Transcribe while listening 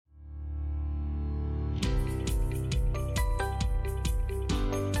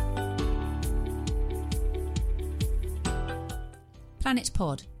Planet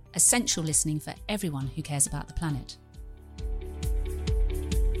Pod, essential listening for everyone who cares about the planet.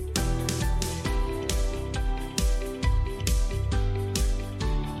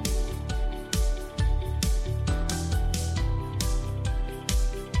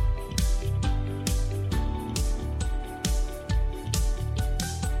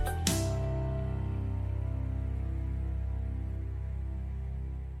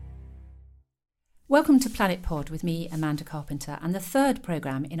 Welcome to Planet Pod with me, Amanda Carpenter, and the third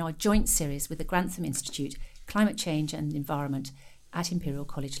programme in our joint series with the Grantham Institute, Climate Change and Environment at Imperial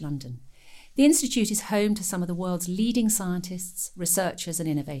College London. The Institute is home to some of the world's leading scientists, researchers and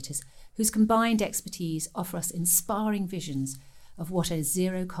innovators whose combined expertise offer us inspiring visions of what a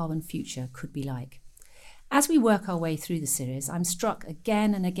zero-carbon future could be like. As we work our way through the series, I'm struck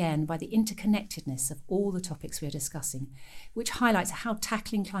again and again by the interconnectedness of all the topics we are discussing, which highlights how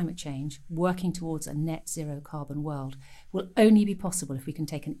tackling climate change, working towards a net zero carbon world, will only be possible if we can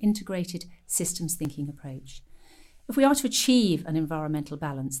take an integrated systems thinking approach. If we are to achieve an environmental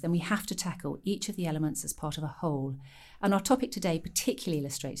balance, then we have to tackle each of the elements as part of a whole. And our topic today particularly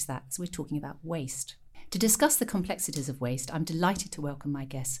illustrates that, as we're talking about waste. To discuss the complexities of waste, I'm delighted to welcome my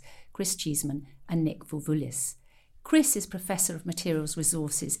guests, Chris Cheeseman and Nick Vouvoulis. Chris is Professor of Materials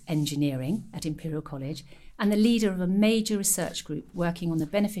Resources Engineering at Imperial College and the leader of a major research group working on the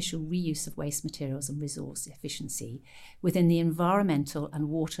beneficial reuse of waste materials and resource efficiency within the Environmental and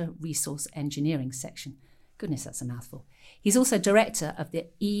Water Resource Engineering section. Goodness, that's a mouthful. He's also director of the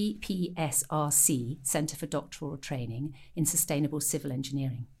EPSRC, Centre for Doctoral Training in Sustainable Civil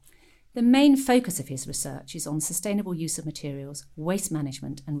Engineering. The main focus of his research is on sustainable use of materials, waste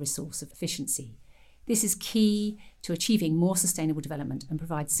management and resource efficiency. This is key to achieving more sustainable development and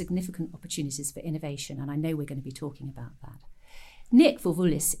provides significant opportunities for innovation, and I know we're going to be talking about that. Nick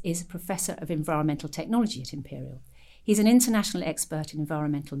Vouvoulis is a Professor of Environmental Technology at Imperial. He's an international expert in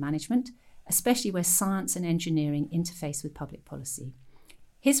environmental management, especially where science and engineering interface with public policy.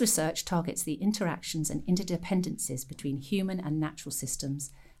 His research targets the interactions and interdependencies between human and natural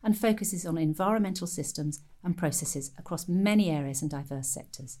systems and focuses on environmental systems and processes across many areas and diverse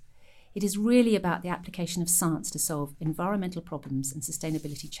sectors. It is really about the application of science to solve environmental problems and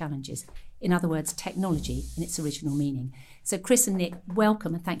sustainability challenges, in other words, technology in its original meaning. So Chris and Nick,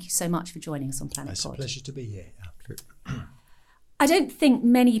 welcome and thank you so much for joining us on Planet Pod. It's a pleasure to be here. I don't think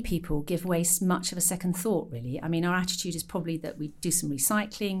many people give waste much of a second thought, really. I mean, our attitude is probably that we do some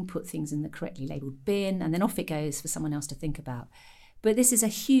recycling, put things in the correctly labelled bin, and then off it goes for someone else to think about. But this is a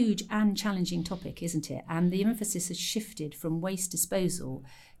huge and challenging topic, isn't it? And the emphasis has shifted from waste disposal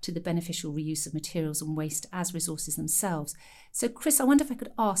to the beneficial reuse of materials and waste as resources themselves. So, Chris, I wonder if I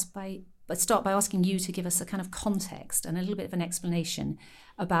could start by asking you to give us a kind of context and a little bit of an explanation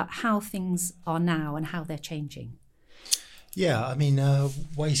about how things are now and how they're changing. Yeah, I mean,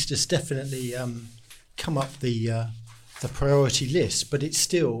 waste has definitely come up the priority list, but it's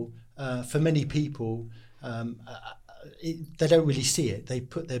still, for many people, they don't really see it. They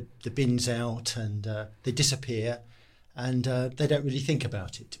put the bins out and they disappear, and they don't really think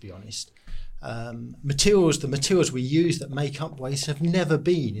about it, to be honest. The materials we use that make up waste have never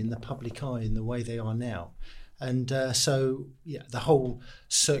been in the public eye in the way they are now. And so the whole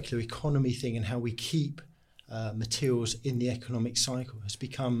circular economy thing and how we keep materials in the economic cycle has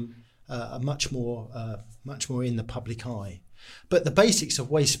become much more in the public eye. But the basics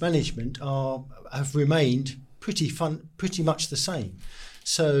of waste management have remained pretty much the same.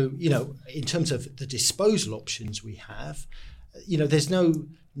 So, in terms of the disposal options we have, there's no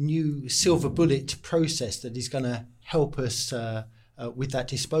new silver bullet process that is going to help us with that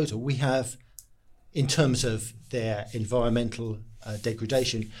disposal. We have, in terms of their environmental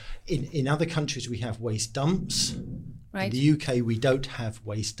degradation, in other countries we have waste dumps. Right. In the UK we don't have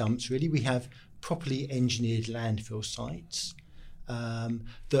waste dumps really. We have properly engineered landfill sites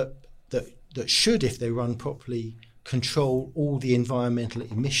that should, if they run properly, control all the environmental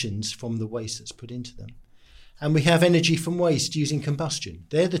emissions from the waste that's put into them. And we have energy from waste using combustion.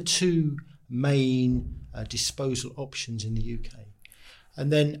 They're the two main disposal options in the UK. And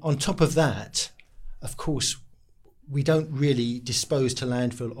then on top of that, of course, we don't really dispose to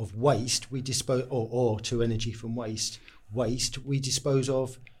landfill of waste. We dispose, or to energy from waste. We dispose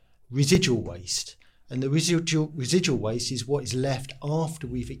of residual waste. And the residual waste is what is left after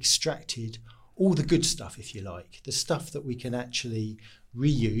we've extracted all the good stuff, if you like, the stuff that we can actually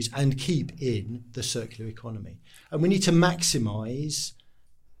reuse and keep in the circular economy. And we need to maximise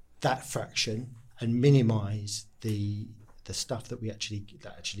that fraction and minimise the stuff that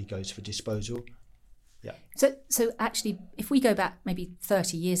actually goes for disposal. Yeah. So actually, if we go back maybe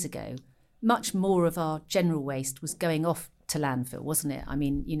 30 years ago, much more of our general waste was going off to landfill, wasn't it? I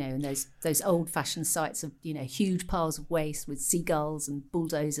mean, in those old-fashioned sites of, huge piles of waste with seagulls and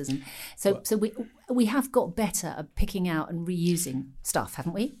bulldozers. And so we have got better at picking out and reusing stuff,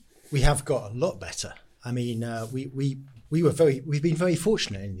 haven't we? We have got a lot better. I mean, we've been very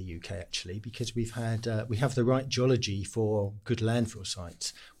fortunate in the UK actually, because we have the right geology for good landfill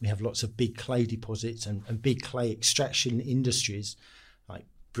sites. We have lots of big clay deposits and big clay extraction industries like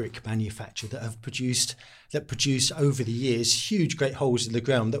brick manufacture that produce over the years huge great holes in the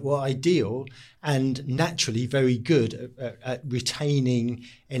ground that were ideal and naturally very good at retaining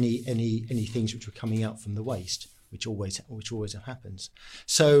any things which were coming out from the waste, which always happens.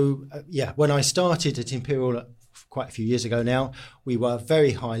 So when I started at Imperial quite a few years ago now, we were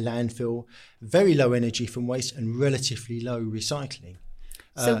very high landfill, very low energy from waste, and relatively low recycling.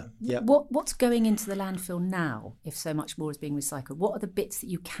 So what's going into the landfill now if so much more is being recycled? What are the bits that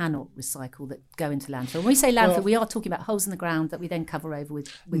you cannot recycle that go into landfill? When we say landfill, we are talking about holes in the ground that we then cover over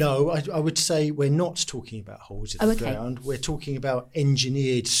with... No, I would say we're not talking about holes in the ground. We're talking about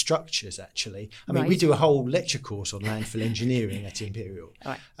engineered structures, actually. I mean, we do a whole lecture course on landfill engineering at Imperial.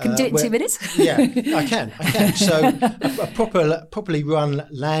 All right. Can do it in 2 minutes? Yeah, I can. So a properly run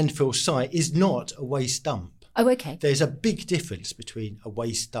landfill site is not a waste dump. Oh, okay. There's a big difference between a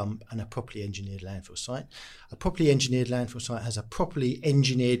waste dump and a properly engineered landfill site. A properly engineered landfill site has a properly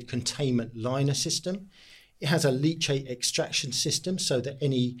engineered containment liner system. It has a leachate extraction system so that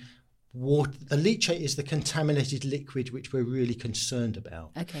any water... The leachate is the contaminated liquid which we're really concerned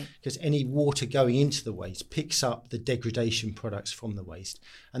about. Okay. Because any water going into the waste picks up the degradation products from the waste,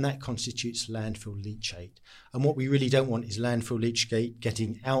 and that constitutes landfill leachate. And what we really don't want is landfill leachate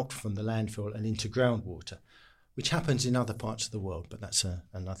getting out from the landfill and into groundwater, which happens in other parts of the world, but that's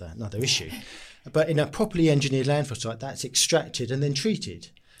another issue. But in a properly engineered landfill site, that's extracted and then treated.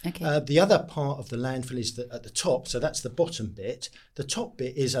 Okay. The other part of the landfill is at the top, so that's the bottom bit. The top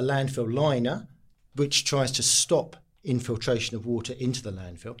bit is a landfill liner, which tries to stop infiltration of water into the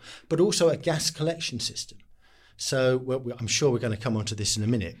landfill, but also a gas collection system. So I'm sure we're going to come on to this in a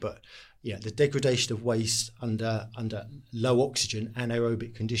minute, but the degradation of waste under low oxygen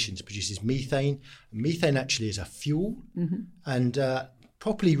anaerobic conditions produces methane. Methane actually is a fuel, and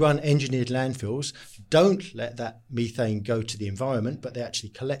properly run engineered landfills don't let that methane go to the environment, but they actually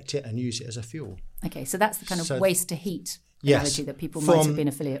collect it and use it as a fuel. Okay, so that's the kind of waste to heat analogy that people might have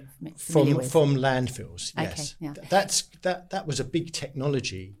been familiar with. From landfills, Okay, yes. yeah. That was a big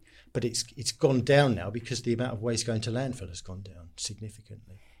technology, but it's gone down now because the amount of waste going to landfill has gone down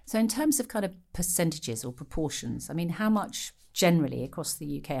significantly. So in terms of kind of percentages or proportions, I mean, how much generally across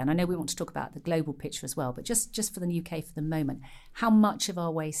the UK, and I know we want to talk about the global picture as well, but just for the UK for the moment, how much of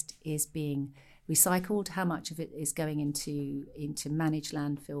our waste is being recycled, how much of it is going into managed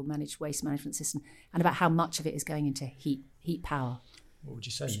landfill, managed waste management system, and about how much of it is going into heat power? What would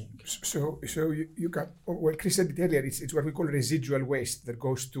you say, Nick? So you can, well, Chris said it earlier, it's what we call residual waste that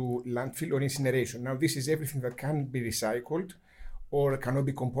goes to landfill or incineration. Now, this is everything that can be recycled or cannot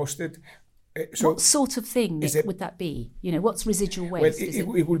be composted. What sort of thing would that be? What's residual waste?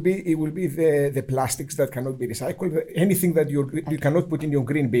 Well, it will be the plastics that cannot be recycled. Anything that you cannot put in your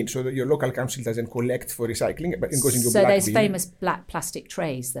green bin, so that your local council doesn't collect for recycling, but it goes in your black bin. So those famous black plastic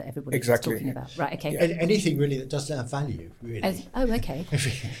trays that everybody's talking about, right? Okay. Yeah. Anything really that doesn't have value, really. Okay.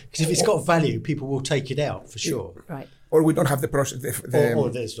 Because if it's got value, people will take it out for sure. Right. Or we don't have the process, or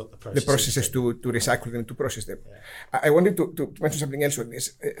there's not the processes to recycle them, to process them. Yeah. I wanted to mention something else on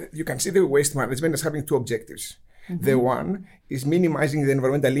this. You can see the waste management as having two objectives. Mm-hmm. The one is minimizing the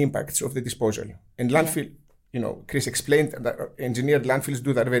environmental impacts of the disposal. And landfill, Chris explained that engineered landfills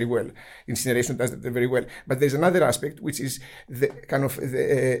do that very well. Incineration does that very well. But there's another aspect, which is the kind of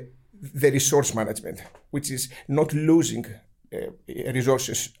the resource management, which is not losing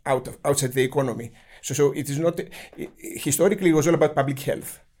resources outside the economy. So it is not, historically it was all about public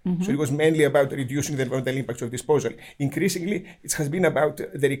health. Mm-hmm. So it was mainly about reducing the environmental impacts of disposal. Increasingly, it has been about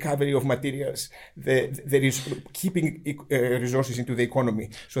the recovery of materials, keeping resources into the economy.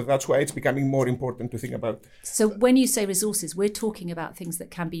 So that's why it's becoming more important to think about. So when you say resources, we're talking about things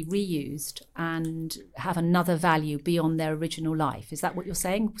that can be reused and have another value beyond their original life. Is that what you're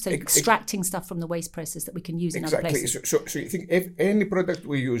saying? So extracting stuff from the waste process that we can use in other places. So you think if any product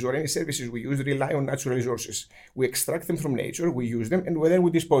we use or any services we use rely on natural resources. We extract them from nature, we use them, and then we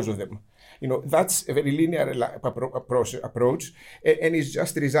dispose of them. That's a very linear approach, and it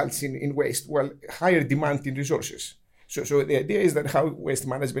just results in waste. Well, higher demand in resources. So the idea is that how waste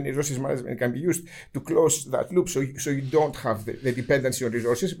management, resources management can be used to close that loop, so you don't have the dependency on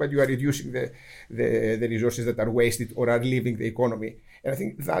resources, but you are reducing the resources that are wasted or are leaving the economy. And I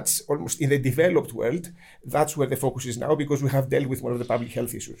think that's almost in the developed world, that's where the focus is now, because we have dealt with one of the public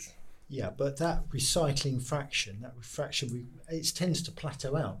health issues. Yeah, but that recycling fraction, it tends to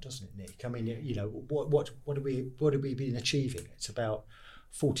plateau out, doesn't it, Nick? I mean, you know, what have we been achieving? It's about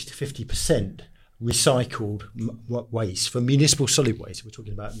 40 to 50% recycled waste for municipal solid waste. We're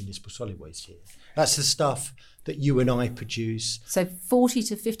talking about municipal solid waste here. That's the stuff that you and I produce. So 40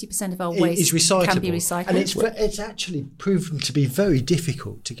 to 50% of our waste is recyclable. Can be recycled. And it's actually proven to be very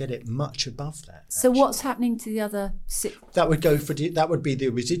difficult to get it much above that. So actually. what's happening to the other That would be the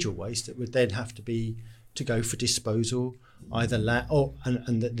residual waste that would then have to go for disposal, either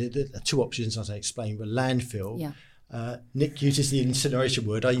the two options, as I explained, were landfill. Yeah. Nick uses the incineration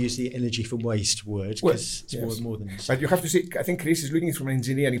word. I use the energy from waste word because it's more than. But you have to see. I think Chris is looking from an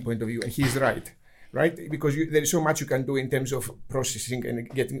engineering point of view, and he's right. Right, because there is so much you can do in terms of processing and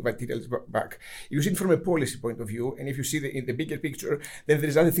getting materials back. You see it from a policy point of view, and if you see in the bigger picture, then there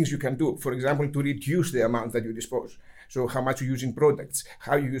is other things you can do. For example, to reduce the amount that you dispose. So how much you use in products,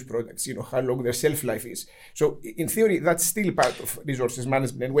 how you use products, how long their shelf life is. So in theory, that's still part of resources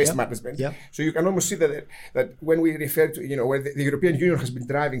management and waste management. Yep. So you can almost see that when we refer to where the European Union has been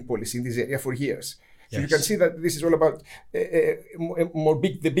driving policy in this area for years. So you can see that this is all about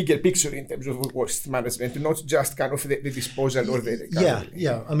the bigger picture in terms of waste management, not just kind of the disposal or the.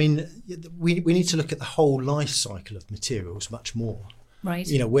 Yeah. I mean, we need to look at the whole life cycle of materials much more. Right.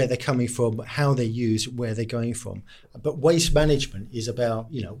 Where they're coming from, how they're used, where they're going from. But waste management is about,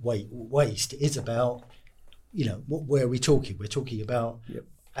 waste is about, where are we talking? We're talking about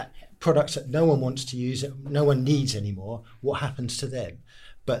products that no one wants to use, no one needs anymore. What happens to them?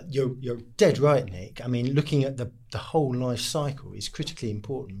 But you're dead right, Nick. I mean, looking at the whole life cycle is critically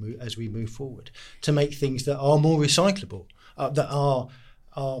important as we move forward to make things that are more recyclable, that are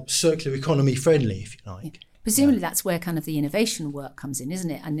circular economy friendly, if you like. Presumably that's where kind of the innovation work comes in, isn't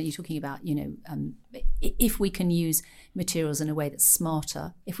it? And you're talking about, if we can use materials in a way that's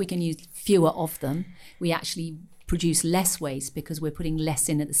smarter, if we can use fewer of them, we actually produce less waste because we're putting less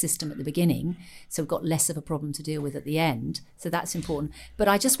in at the system at the beginning. So we've got less of a problem to deal with at the end. So that's important. But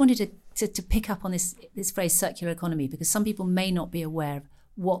I just wanted to pick up on this phrase circular economy, because some people may not be aware of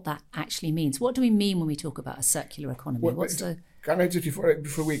what that actually means. What do we mean when we talk about a circular economy? Can I just,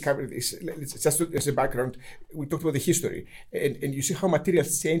 before we cover this, just as a background, we talked about the history, and you see how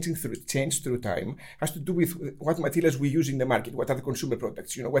materials change through time has to do with what materials we use in the market, what are the consumer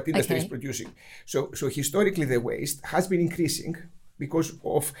products, what industry is producing. So historically, the waste has been increasing because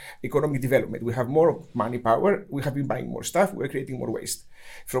of economic development. We have more money power, we have been buying more stuff, we're creating more waste.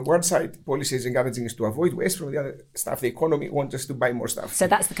 From one side, policy is encouraging us to avoid waste. From the other stuff, the economy wants us to buy more stuff. So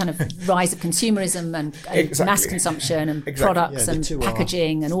that's the kind of rise of consumerism and mass consumption and products and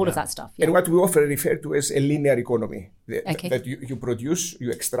packaging and all of that stuff. Yeah. And what we often refer to as a linear economy. That you produce,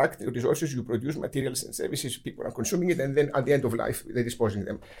 you extract resources, you produce materials and services, people are consuming it, and then at the end of life, they're disposing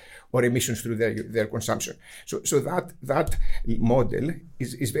them or emissions through their consumption. So that model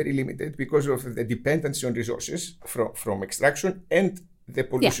is very limited because of the dependency on resources from extraction and the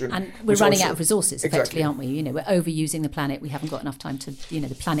pollution. Yeah, and we're running out of resources, effectively, aren't we? We're overusing the planet. We haven't got enough time to,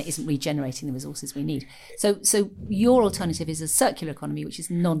 the planet isn't regenerating the resources we need. So your alternative is a circular economy, which is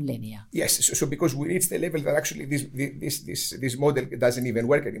non-linear. Yes. So because we reached the level that actually this model doesn't even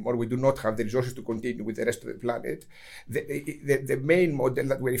work anymore. We do not have the resources to continue with the rest of the planet. The main model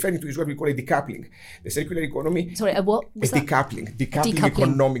that we're referring to is what we call a decoupling. The circular economy. Sorry, what was that? Decoupling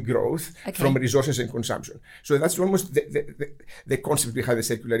economic growth from resources and consumption. So that's almost the concept behind the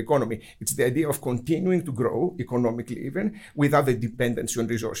circular economy. It's the idea of continuing to grow economically even without the dependency on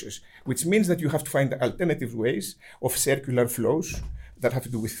resources, which means that you have to find alternative ways of circular flows that have to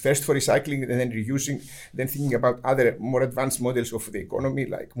do with first for recycling and then reusing, then thinking about other more advanced models of the economy,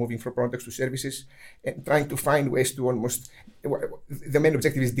 like moving from products to services, and trying to find ways to the main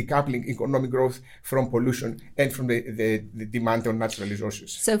objective is decoupling economic growth from pollution and from the demand on natural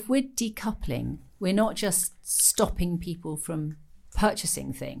resources. So if we're decoupling, we're not just stopping people from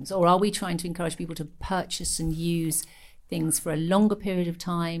purchasing things, or are we trying to encourage people to purchase and use things for a longer period of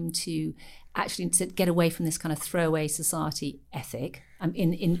time to actually get away from this kind of throwaway society ethic?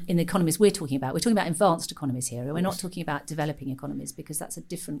 In the economies we're talking about advanced economies here. We're not talking about developing economies, because that's a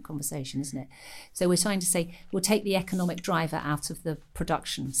different conversation, isn't it? So we're trying to say we'll take the economic driver out of the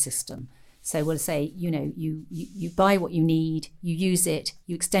production system So we'll say, you buy what you need, you use it,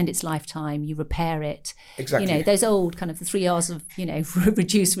 you extend its lifetime, you repair it. Exactly. Those old kind of the 3 R's of,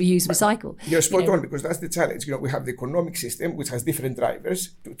 reduce, reuse, recycle. You're spot on, because that's the challenge. We have the economic system, which has different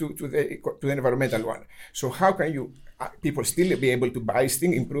drivers to the environmental one. So how can people still be able to buy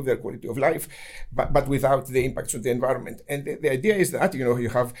things, improve their quality of life, but without the impacts on the environment? And the idea is that, you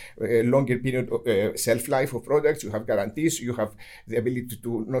have a longer period of shelf life of products, you have guarantees, you have the ability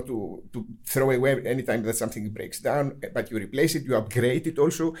to not to throw away anytime that something breaks down, but you replace it, you upgrade it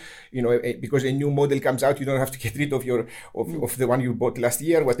also, because a new model comes out, you don't have to get rid of of the one you bought last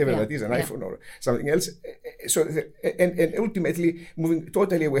year, whatever that is, an iPhone or something else. So, and ultimately moving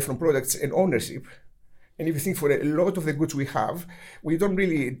totally away from products and ownership. And if you think for a lot of the goods we have, we don't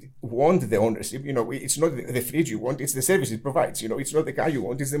really want the ownership. It's not the fridge you want, it's the service it provides. It's not the car you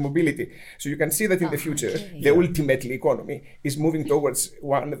want, it's the mobility. So you can see that in the future, the ultimately economy is moving towards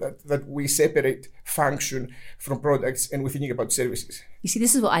one that we separate function from products and we're thinking about services. You see,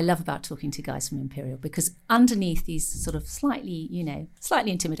 this is what I love about talking to guys from Imperial, because underneath these sort of slightly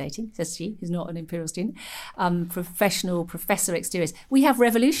intimidating, says she, who's not an Imperial student, professional professor exteriors, we have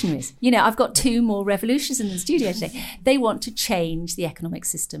revolutionaries. I've got 2 more revolutionaries in the studio today. They want to change the economic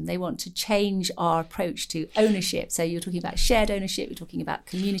system. They want to change our approach to ownership. So you're talking about shared ownership, you're talking about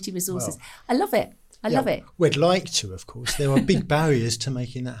community resources. Well, I love it. I love it. We'd like to, of course. There are big barriers to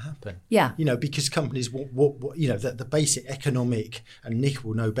making that happen. Yeah. Because companies, the basic economic, and Nick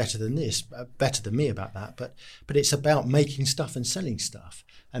will know better than me about that, but it's about making stuff and selling stuff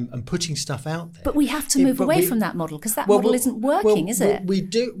and putting stuff out there. But we have to move away from that model, because that model isn't working, is it? We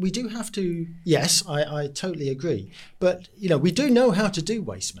do have to, yes, I totally agree. But, we do know how to do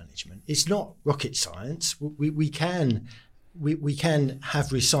waste management. It's not rocket science. We can have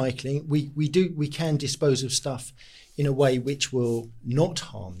recycling. We can dispose of stuff in a way which will not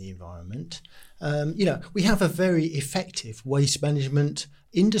harm the environment. We have a very effective waste management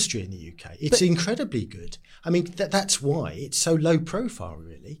industry in the UK. It's incredibly good. I mean, that's why it's so low profile,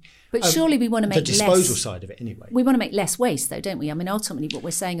 really. But surely we want to make the disposal side of it, anyway. We want to make less waste, though, don't we? I mean, ultimately, what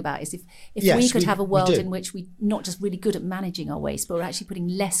we're saying about is if we could have a world in which we're not just really good at managing our waste, but we're actually putting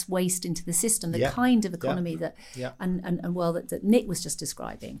less waste into the system, the kind of economy and world that Nick was just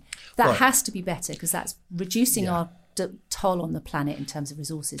describing, that has to be better, because that's reducing our toll on the planet in terms of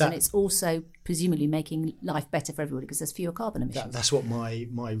resources, and it's also presumably making life better for everybody because there's fewer carbon emissions. That's what my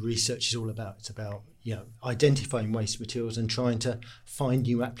research is all about. It's about identifying waste materials and trying to find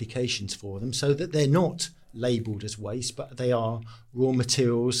new applications for them so that they're not labelled as waste, but they are raw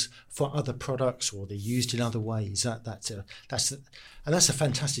materials for other products, or they're used in other ways. That's a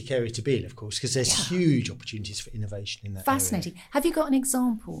fantastic area to be in, of course, because there's huge opportunities for innovation in that. Fascinating. area. Have you got an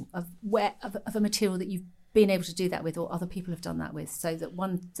example of a material that you've been able to do that with, or other people have done that with, so that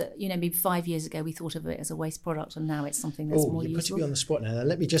maybe 5 years ago we thought of it as a waste product, and now it's something that's more useful? Putting me on the spot now.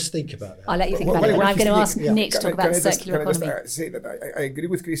 Let me just think about that. I'll let you think about it, and I'm going to ask Nick to talk about circular economy. Can I just say that I agree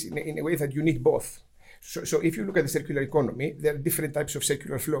with Chris in a way that you need both. So if you look at the circular economy, there are different types of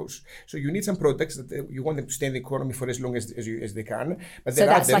circular flows. So you need some products that you want them to stay in the economy for as long as they can. But so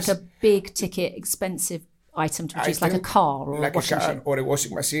that's like a big ticket, expensive item to produce, like a car or like a washing machine, or a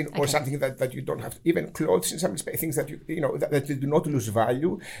washing machine, or something that you don't have to, even clothes in some things that that they do not lose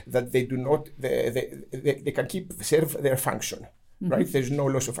value, that they do not they can serve their function. Right? There's no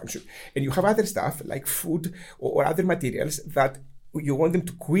loss of function. And you have other stuff like food or other materials that you want them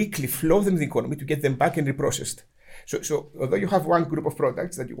to quickly flow them in the economy to get them back and reprocessed. So although you have one group of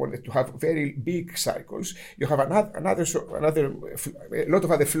products that you wanted to have very big cycles, you have a lot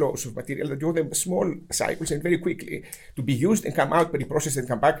of other flows of material that you want them small cycles and very quickly to be used and come out, be reprocessed and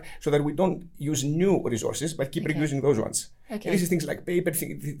come back, so that we don't use new resources but keep reusing those ones. Okay. And this is things like paper,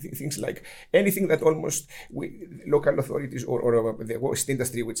 things like anything that almost local authorities or the waste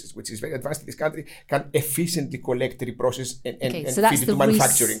industry, which is very advanced in this country, can efficiently collect, reprocess, and feed it to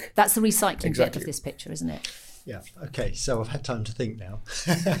manufacturing. That's the recycling bit of this picture, isn't it? Yeah. Okay. So I've had time to think now.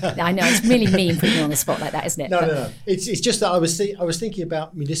 I know, it's really mean putting you on the spot like that, isn't it? No. It's just that I was thinking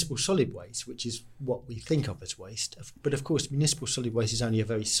about municipal solid waste, which is what we think of as waste. But of course, municipal solid waste is only a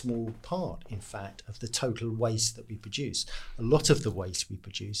very small part, in fact, of the total waste that we produce. A lot of the waste we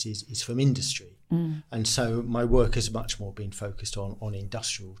produce is from industry, and so my work has much more been focused on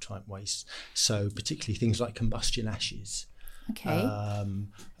industrial type waste. So particularly things like combustion ashes. Okay.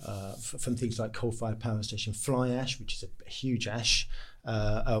 From things like coal-fired power station fly ash, which is a huge ash,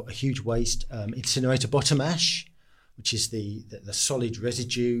 a huge waste. Incinerator bottom ash, which is the solid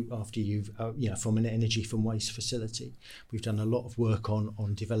residue after you've from an energy from waste facility. We've done a lot of work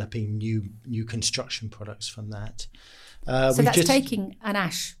on developing new construction products from that. So that's taking an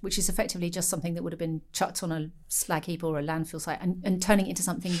ash, which is effectively just something that would have been chucked on a slag heap or a landfill site, and turning it into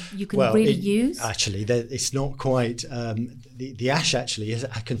something you can really use? Actually, it's not quite. The ash actually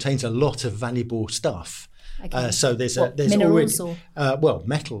contains a lot of valuable stuff. Okay. So there's minerals already,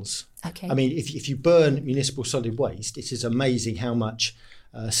 metals. Okay. I mean, if you burn municipal solid waste, it is amazing how much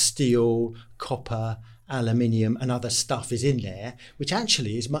steel, copper, aluminium and other stuff is in there, which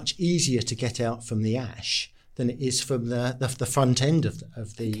actually is much easier to get out from the ash than it is from the front end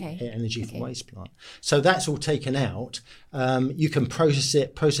of the energy from waste plant. So that's all taken out. You can process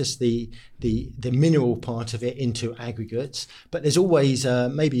the mineral part of it into aggregates, but there's always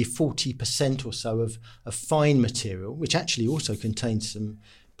maybe 40% or so of fine material, which actually also contains some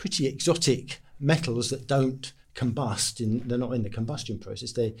pretty exotic metals that don't combust. They're not in the combustion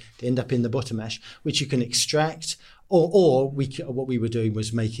process. They end up in the bottom ash, which you can extract. Or what we were doing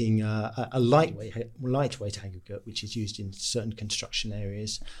was making a lightweight aggregate, which is used in certain construction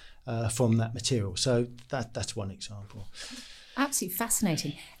areas from that material. So that's one example. Absolutely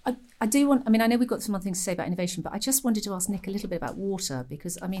fascinating. I know we've got some other things to say about innovation, but I just wanted to ask Nick a little bit about water,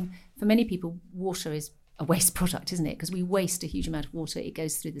 because, I mean, for many people, water is a waste product, isn't it? Because we waste a huge amount of water. It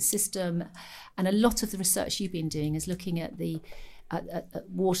goes through the system. And a lot of the research you've been doing is looking at the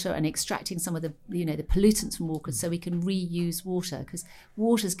water and extracting some of the pollutants from water so we can reuse water, because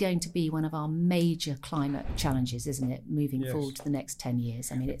water is going to be one of our major climate challenges, isn't it, moving forward to the next 10 years?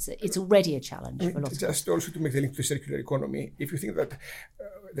 I mean, it's already a challenge for a lot of us. Just also to make the link to circular economy, if you think that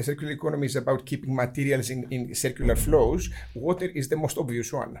the circular economy is about keeping materials in circular flows, water is the most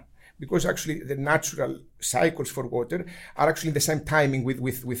obvious one. Because actually the natural cycles for water are actually the same timing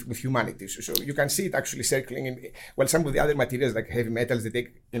with humanity. So you can see it actually circling in, some of the other materials like heavy metals, they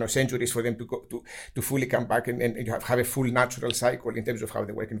take centuries for them to fully come back and you have a full natural cycle in terms of how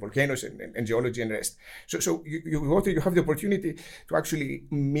they work in volcanoes and geology and rest. So water, you have the opportunity to actually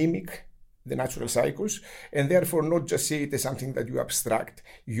mimic the natural cycles, and therefore not just see it as something that you abstract,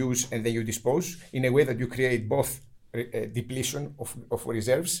 use, and then you dispose in a way that you create both depletion of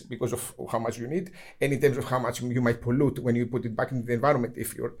reserves because of how much you need, and in terms of how much you might pollute when you put it back into the environment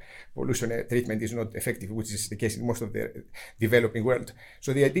if your pollution treatment is not effective, which is the case in most of the developing world.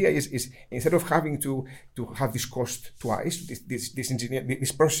 So the idea is instead of having to have this cost twice,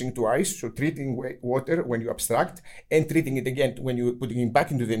 this processing twice, so treating water when you abstract and treating it again when you're putting it back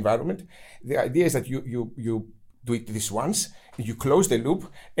into the environment, the idea is that you do it this once, you close the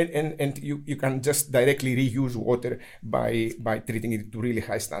loop, and you can just directly reuse water by treating it to really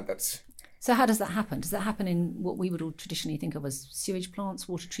high standards. So how does that happen? Does that happen in what we would all traditionally think of as sewage plants,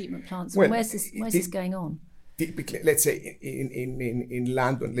 water treatment plants? Well, where's this going on? Typically, let's say in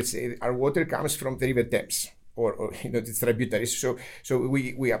London, let's say our water comes from the River Thames. Or the tributaries. So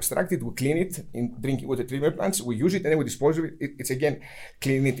we abstract it, we clean it in drinking water treatment plants, we use it and then we dispose of it. It's again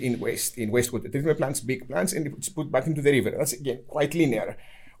cleaning it in wastewater treatment plants, big plants, and it's put back into the river. That's again quite linear.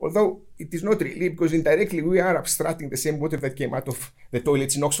 Although it is not really, because indirectly we are abstracting the same water that came out of the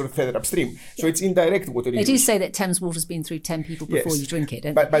toilets in Oxford further upstream. So it's indirect water. They do say that Thames water's been through 10 people before you drink it,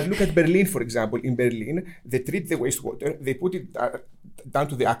 don't they? But look at Berlin, for example. In Berlin, they treat the wastewater, they put it down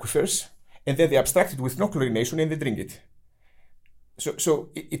to the aquifers, and then they abstract it with no chlorination and they drink it. So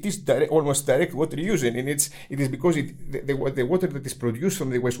it is almost direct water use, and it is because the water that is produced from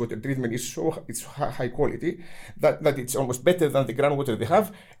the wastewater treatment is it's high quality that it's almost better than the groundwater they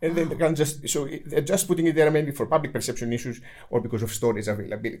have, and then they're just putting it there mainly for public perception issues or because of storage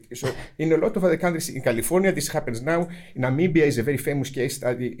availability. So in a lot of other countries, in California this happens now. In Namibia is a very famous case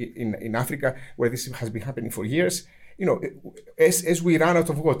study in Africa where this has been happening for years. As we run out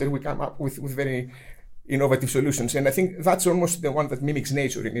of water, we come up with very innovative solutions, and I think that's almost the one that mimics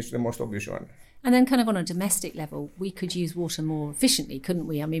nature and is the most obvious one. And then kind of on a domestic level, we could use water more efficiently, couldn't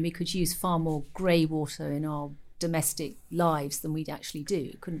we? I mean, we could use far more grey water in our domestic lives than we'd actually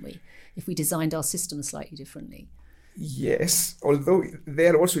do, couldn't we, if we designed our systems slightly differently? Yes, although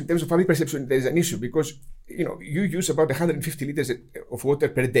there also in terms of public perception there's an issue, because you use about 150 liters of water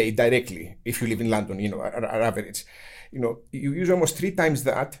per day directly if you live in London, our average. You use almost 3 times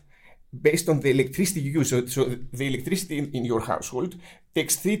that based on the electricity you use. So the electricity in your household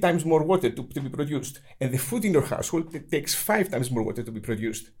takes 3 times more water to be produced, and the food in your household takes 5 times more water to be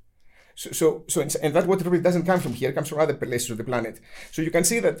produced. And that water probably doesn't come from here, it comes from other places of the planet. So you can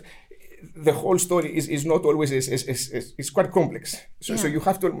see that the whole story is not always it's quite complex. So you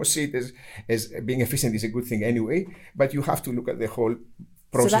have to almost see it as being efficient is a good thing anyway, but you have to look at the whole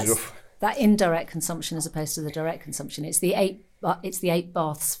process of that indirect consumption as opposed to the direct consumption. It's the it's the 8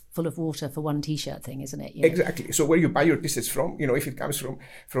 baths full of water for one T-shirt thing, isn't it? Exactly. So where you buy your T-shirts from, if it comes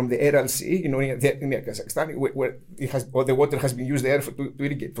from the Aral Sea, near Kazakhstan, where it has, or the water has been used there to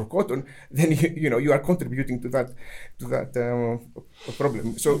irrigate for cotton, then you are contributing to that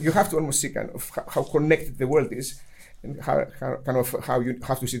problem. So you have to almost see kind of how connected the world is, and how you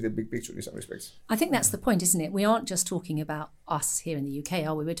have to see the big picture in some respects. I think that's the point, isn't it? We aren't just talking about us here in the UK,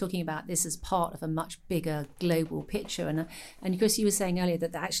 are we? We're talking about this as part of a much bigger global picture. And Chris, you were saying earlier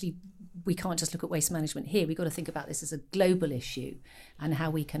that actually we can't just look at waste management here. We've got to think about this as a global issue and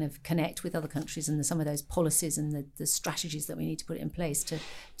how we kind of connect with other countries and some of those policies and the strategies that we need to put in place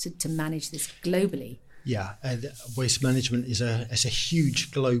to manage this globally. Yeah, waste management is a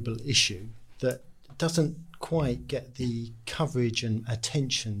huge global issue that doesn't quite get the coverage and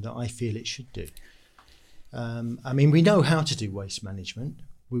attention that I feel it should do. We know how to do waste management.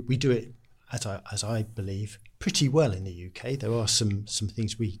 We do it, as I believe, pretty well in the UK. There are some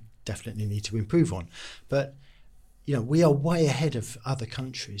things we definitely need to improve on, but we are way ahead of other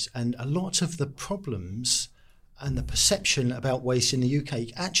countries, and a lot of the problems and the perception about waste in the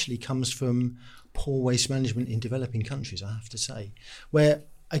UK actually comes from poor waste management in developing countries, I have to say, where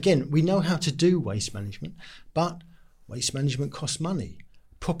again, we know how to do waste management, but waste management costs money.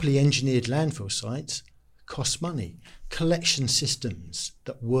 Properly engineered landfill sites cost money. Collection systems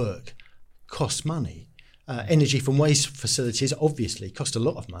that work cost money. Energy from waste facilities obviously cost a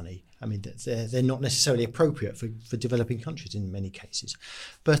lot of money. I mean, they're not necessarily appropriate for developing countries in many cases.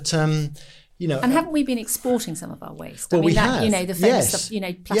 But and haven't we been exporting some of our waste? Well, we have. The famous stuff,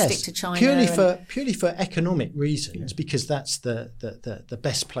 plastic to China. Purely for economic reasons, because that's the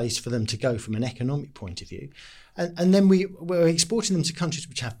best place for them to go from an economic point of view. And then we're exporting them to countries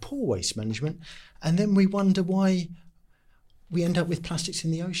which have poor waste management, and then we wonder why we end up with plastics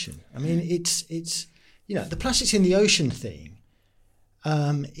in the ocean. I mean, it's the plastics in the ocean thing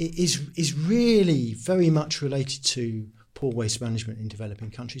is really very much related to poor waste management in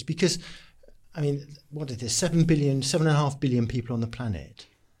developing countries, because what is there? 7.5 billion people on the planet.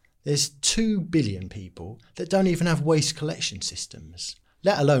 There's 2 billion people that don't even have waste collection systems,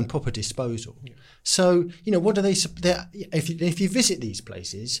 let alone proper disposal. Yeah. So, what do they? If you visit these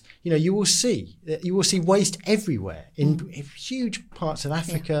places, you will see waste everywhere in huge parts of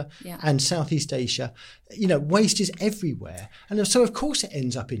Africa and Southeast Asia. Waste is everywhere, and so of course it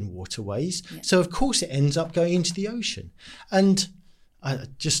ends up in waterways. Yeah. So of course it ends up going into the ocean, and I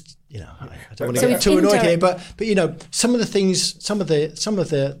just, I don't want to get too annoyed here, but some of the things, some of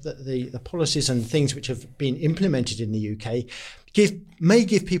the policies and things which have been implemented in the UK may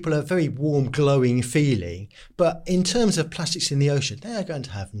give people a very warm, glowing feeling, but in terms of plastics in the ocean, they are going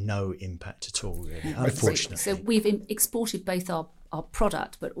to have no impact at all, really, unfortunately. So we've exported both our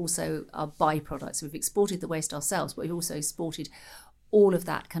product, but also our byproducts. So we've exported the waste ourselves, but we've also exported all of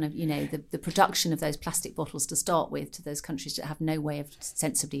that kind of, the production of those plastic bottles to start with to those countries that have no way of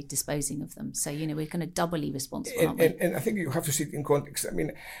sensibly disposing of them. So, we're kind of doubly responsible, aren't we? And I think you have to see it in context.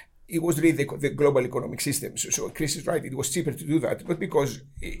 It was really the global economic system. So Chris is right, it was cheaper to do that, but because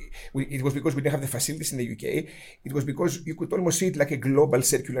we didn't have the facilities in the UK. It was because you could almost see it like a global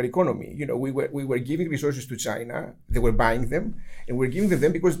circular economy. We were giving resources to China, they were buying them, and we're giving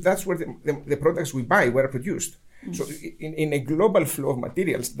them because that's where the products we buy were produced. So in a global flow of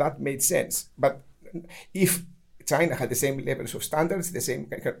materials, that made sense. But if China had the same levels of standards, the same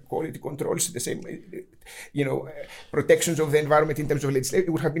quality controls, the same, protections of the environment in terms of legislation,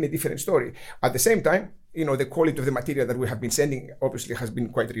 it would have been a different story. At the same time, the quality of the material that we have been sending obviously has been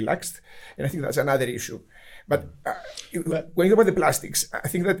quite relaxed. And I think that's another issue. But when you talk about the plastics, I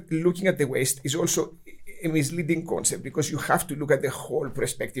think that looking at the waste is also a misleading concept, because you have to look at the whole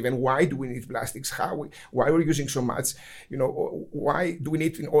perspective and why do we need plastics? Why we're using so much? Why do we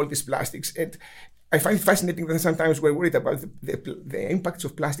need all these plastics? And I find it fascinating that sometimes we're worried about the impacts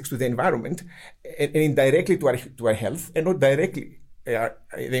of plastics to the environment and indirectly to our health, and not directly the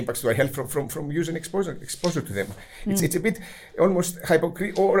impacts to our health from use and exposure to them. It's a bit almost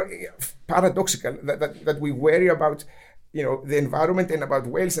hypocritical or paradoxical that we worry about the environment and about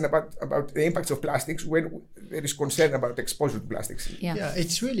waste and about the impacts of plastics when there is concern about exposure to plastics. Yeah,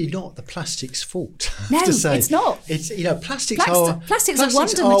 it's really not the plastic's fault. No, it's not. It's plastics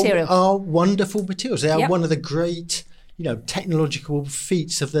are wonderful materials. They are one of the great technological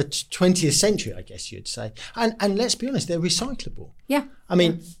feats of the 20th century, I guess you'd say. And let's be honest, they're recyclable. Yeah.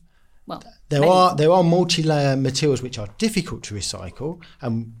 Well, there are multi-layer materials which are difficult to recycle,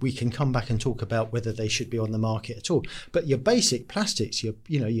 and we can come back and talk about whether they should be on the market at all. But your basic plastics, your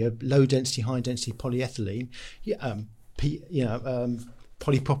low density, high density polyethylene,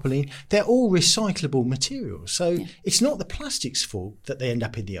 polypropylene, they're all recyclable materials. So it's not the plastic's fault that they end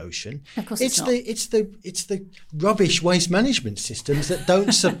up in the ocean. Of course it's the rubbish waste management systems that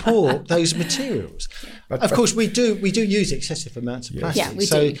don't support those materials. But of course we do use excessive amounts of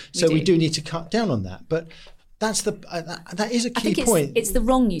plastic. Yeah, we do need to cut down on that. But that's that is a key point. It's the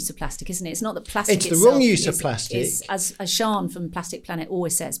wrong use of plastic, isn't it? It's not that plastic It's the wrong use of plastic. As Sean from Plastic Planet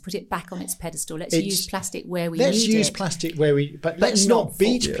always says, put it back on its pedestal. Let's use plastic where we need it. Let's use plastic where we, but let's not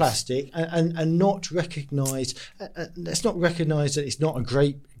beat plastic and not recognise. Let's not recognise that it's not a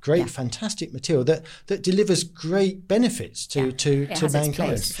great, fantastic material that delivers great benefits to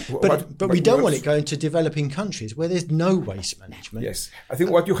mankind. But we don't want it going to developing countries where there's no waste management. Yes, I think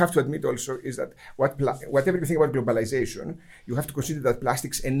what you have to admit also is that whatever you think about globalization, you have to consider that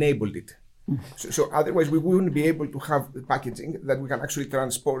plastics enabled it. So otherwise we wouldn't be able to have the packaging that we can actually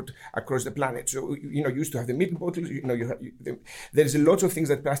transport across the planet. So you used to have the milk bottles. There's a lot of things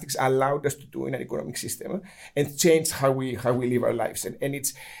that plastics allowed us to do in an economic system and change how we live our lives. And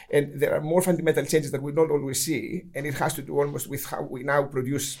there are more fundamental changes that we don't always see, and it has to do almost with how we now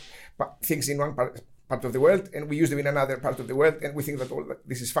produce things in one part of the world, and we use them in another part of the world, and we think that all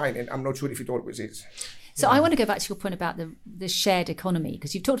this is fine, and I'm not sure if it always is. So I want to go back to your point about the shared economy,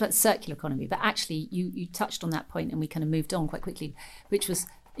 because you've talked about the circular economy, but actually you touched on that point, and we kind of moved on quite quickly, which was,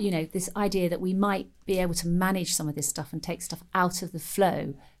 this idea that we might be able to manage some of this stuff and take stuff out of the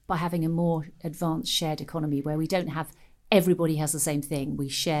flow by having a more advanced shared economy where we don't have everybody has the same thing, we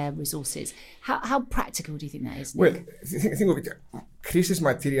share resources. How practical do you think that is, Nick? Well, think of it. Chris's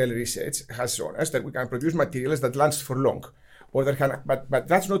material research has shown us that we can produce materials that last for long. Or that can, but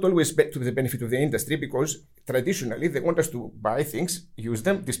that's not always to the benefit of the industry, because traditionally they want us to buy things, use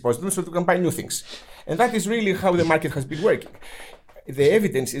them, dispose of them, so we can buy new things. And that is really how the market has been working. The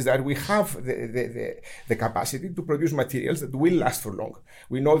evidence is that we have the capacity to produce materials that will last for long.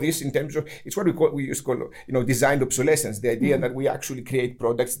 We know this in terms of, it's what we used to call designed obsolescence, the idea that we actually create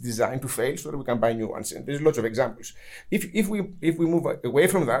products designed to fail so that we can buy new ones. And there's lots of examples. If we move away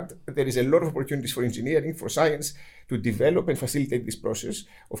from that, there is a lot of opportunities for engineering, for science, to develop and facilitate this process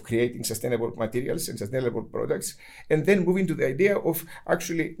of creating sustainable materials and sustainable products, and then move into the idea of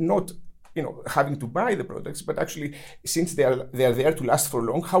actually not having to buy the products, but actually, since they are there to last for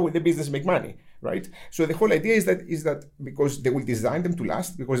long, how will the business make money, right? So the whole idea is that because they will design them to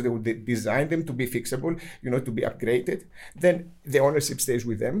last, because they will design them to be fixable, to be upgraded, then the ownership stays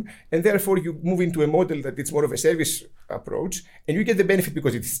with them, and therefore you move into a model that it's more of a service approach, and you get the benefit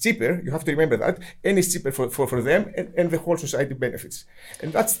because it's cheaper. You have to remember that, and it's cheaper for them, and the whole society benefits.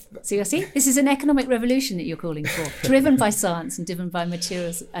 And that's. So you see, this is an economic revolution that you're calling for, driven by science and driven by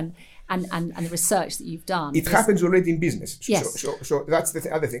materials and the research that you've done. It happens already in business. Yes. So that's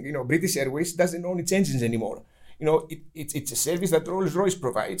the other thing. British Airways doesn't own its engines anymore. It's a service that Rolls-Royce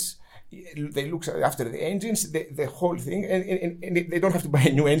provides. They look after the engines, the whole thing, and they don't have to buy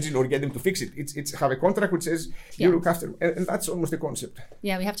a new engine or get them to fix it. It's have a contract which says you look after them, and that's almost the concept.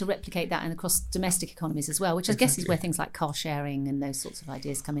 Yeah, we have to replicate that across domestic economies as well, which I guess is where things like car sharing and those sorts of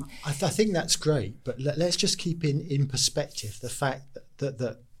ideas come in. I think that's great, but let's just keep in perspective the fact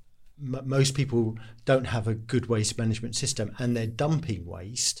that most people don't have a good waste management system, and they're dumping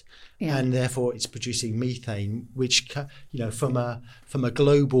waste, and therefore it's producing methane, which from a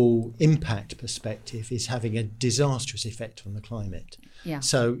global impact perspective is having a disastrous effect on the climate. Yeah.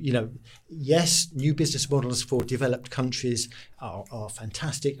 So yes, new business models for developed countries are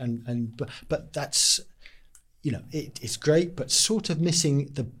fantastic, but that's it's great, but sort of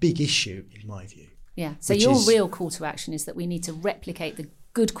missing the big issue in my view. Yeah. So your real call to action is that we need to replicate the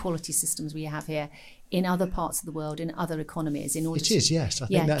good quality systems we have here in other parts of the world, in other economies, in order. It is, yes. I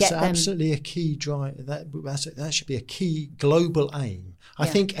think that's absolutely a key drive. That should be a key global aim. I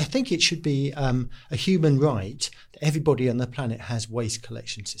think it should be a human right that everybody on the planet has waste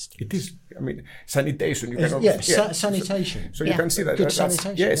collection systems. It is. I mean, sanitation. Sanitation. So you can see that. Good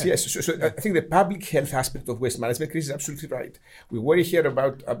sanitation. Yes. So I think the public health aspect of waste management, Chris, is absolutely right. We worry here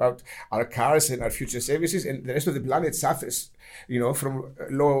about our cars and our future services, and the rest of the planet suffers, from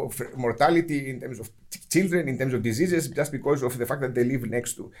low mortality in terms of children, in terms of diseases, just because of the fact that they live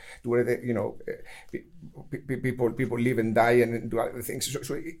next to where people live and die and do other things.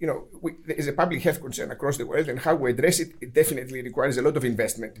 So there is a public health concern across the world, and how we address it, it definitely requires a lot of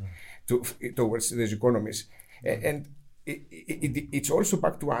investment towards those economies. And it's also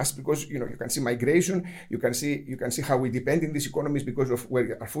back to us, because you can see migration, you can see how we depend in these economies because of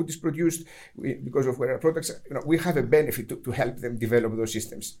where our food is produced, because of where our products we have a benefit to help them develop those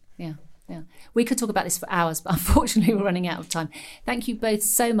systems. Yeah. Yeah. We could talk about this for hours, but unfortunately we're running out of time. Thank you both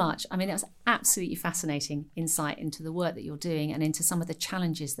so much. I mean, that was absolutely fascinating insight into the work that you're doing and into some of the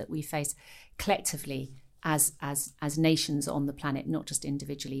challenges that we face collectively as nations on the planet, not just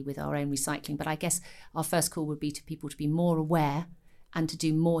individually with our own recycling. But I guess our first call would be to people to be more aware and to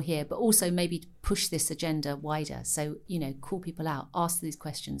do more here, but also maybe to push this agenda wider. So, call people out, ask these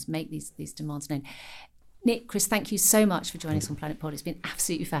questions, make these demands known. Nick, Chris, thank you so much for joining us on Planet Pod. It's been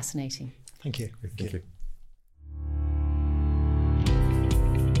absolutely fascinating. Thank you. Thank you.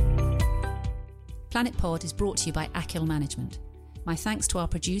 Planet Pod is brought to you by Achill Management. My thanks to our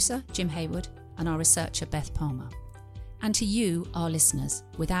producer, Jim Hayward, and our researcher, Beth Palmer. And to you, our listeners.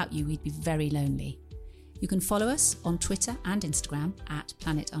 Without you, we'd be very lonely. You can follow us on Twitter and Instagram at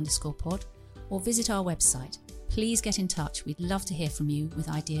planet_pod, or visit our website. Please get in touch. We'd love to hear from you with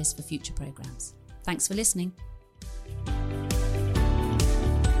ideas for future programmes. Thanks for listening.